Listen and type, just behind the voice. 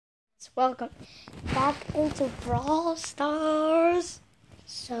Welcome back into Brawl Stars.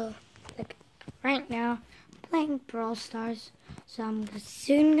 So, right now, I'm playing Brawl Stars. So I'm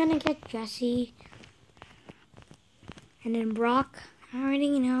soon gonna get Jesse, and then Brock. I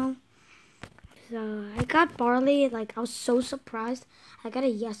already know. So I got Barley. I was so surprised. I got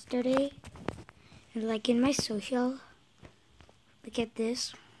it yesterday, and in my social. Look at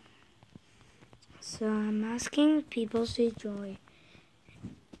this. So I'm asking people to join.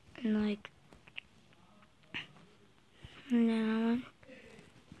 And now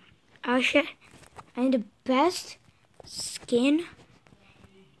and the best skin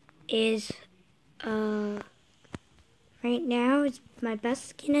is right now my best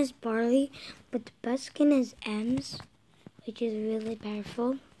skin is Barley, but the best skin is M's, which is really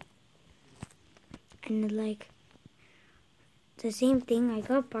powerful. And the same thing, I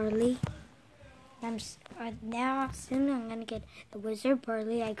got Barley. Now soon I'm gonna get the Wizard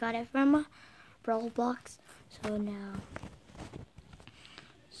Barley. I got it from Brawl Blocks.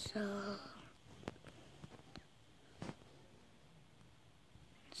 So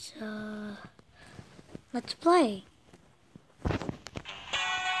let's play.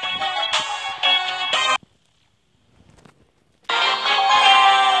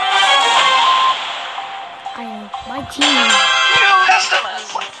 I know my team. New customers.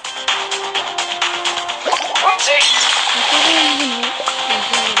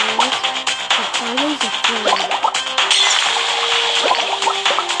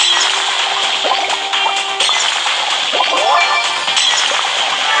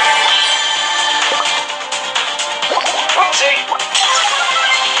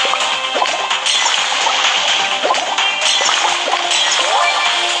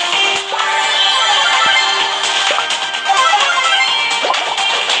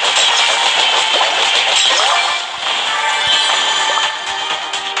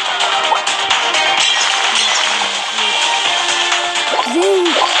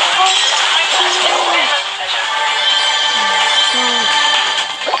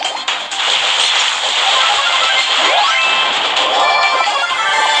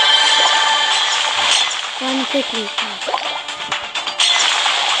 Run quickly.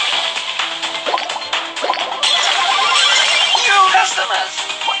 New customers.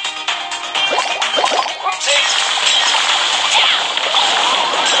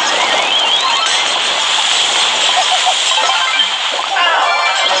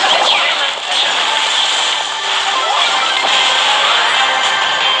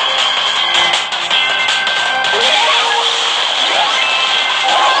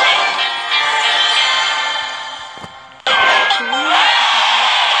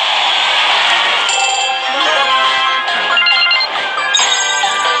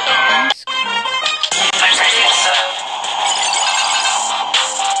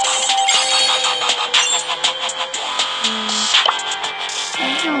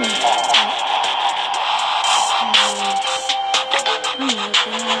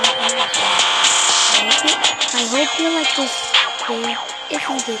 I hope you like this video. If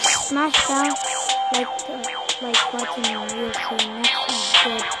you did, smash down like button and we'll see you next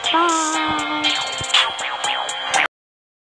time. Good.